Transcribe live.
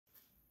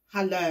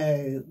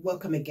Hello,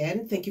 welcome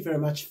again. Thank you very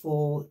much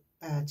for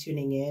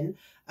tuning in.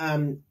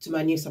 To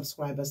my new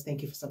subscribers,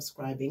 thank you for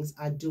subscribing.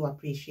 I do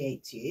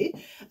appreciate you.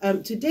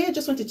 Today, I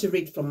just wanted to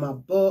read from my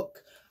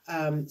book,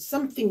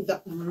 something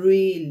that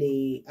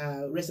really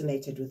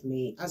resonated with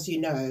me. As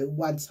you know,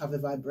 words have a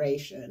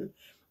vibration.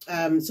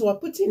 So I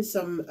put in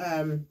some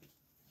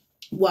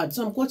words.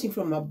 So I'm quoting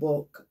from my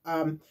book,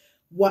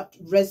 what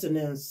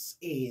resonance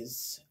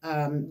is.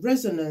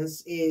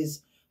 Resonance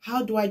is,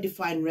 how do I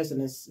define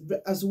resonance?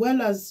 As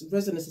well as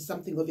resonance is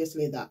something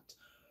obviously that,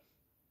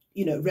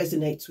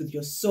 resonates with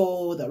your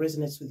soul, that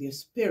resonates with your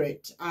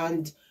spirit.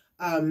 And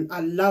I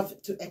love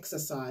to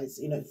exercise.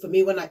 For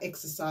me, when I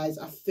exercise,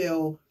 I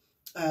feel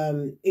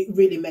it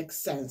really makes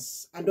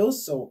sense. And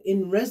also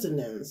in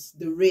resonance,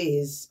 there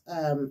is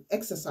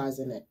exercise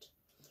in it.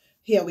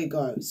 Here we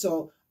go.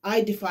 So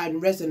I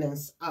define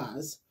resonance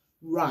as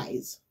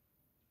rise,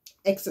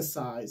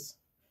 exercise,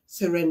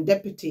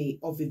 serendipity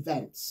of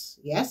events.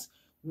 Yes,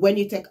 when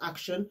you take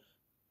action,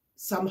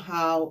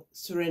 somehow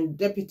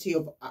serendipity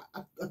of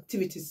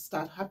activities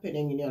start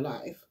happening in your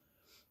life.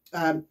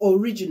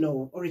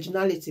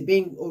 Originality,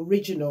 being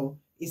original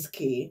is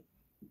key.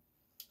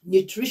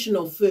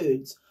 Nutritional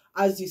foods,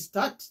 as you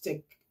start to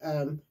take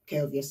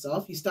care of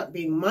yourself, you start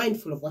being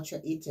mindful of what you're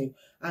eating,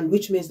 and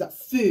which means that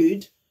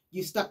food,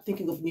 you start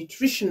thinking of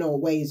nutritional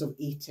ways of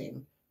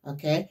eating.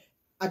 Okay.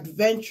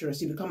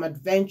 Adventurous, you become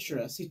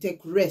adventurous, you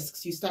take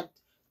risks, you start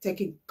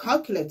taking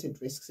calculated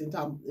risks in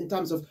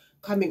terms of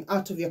coming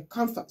out of your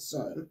comfort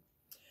zone.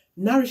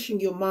 Nourishing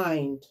your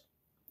mind,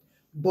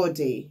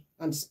 body,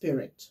 and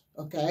spirit.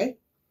 Okay.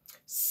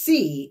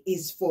 C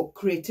is for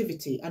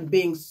creativity and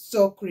being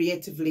so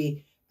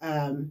creatively,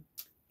 doing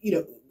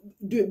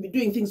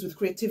things with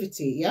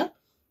creativity. Yeah.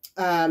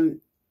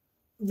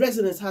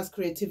 Resonance has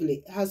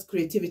creativity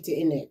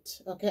in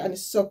it. Okay. And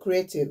it's so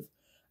creative.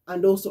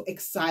 And also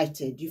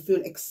excited. You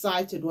feel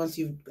excited once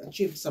you've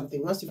achieved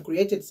something, once you've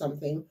created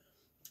something.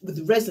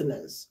 With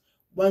resonance,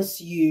 once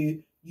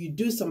you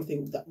do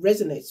something that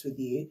resonates with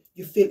you,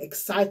 you feel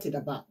excited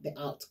about the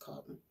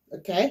outcome.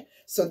 Okay,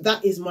 so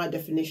that is my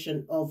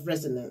definition of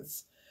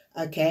resonance.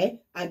 Okay,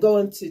 I go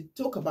on to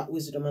talk about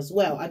wisdom as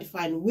well. I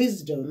define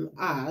wisdom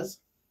as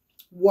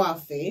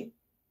worthy,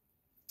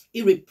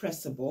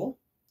 irrepressible,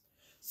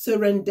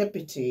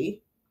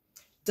 serendipity,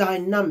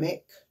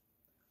 dynamic,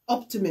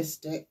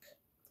 optimistic,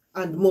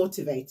 and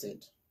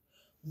motivated.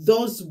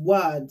 Those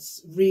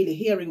words, really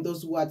hearing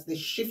those words, they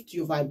shift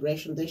your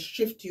vibration, they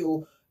shift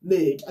your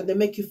mood, and they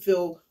make you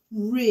feel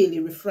really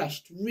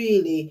refreshed,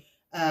 really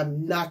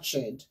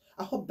nurtured.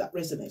 I hope that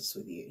resonates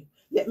with you.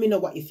 Let me know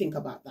what you think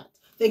about that.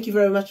 Thank you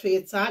very much for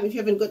your time. If you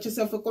haven't got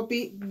yourself a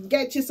copy,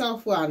 get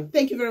yourself one.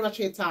 Thank you very much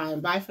for your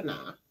time. Bye for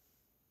now.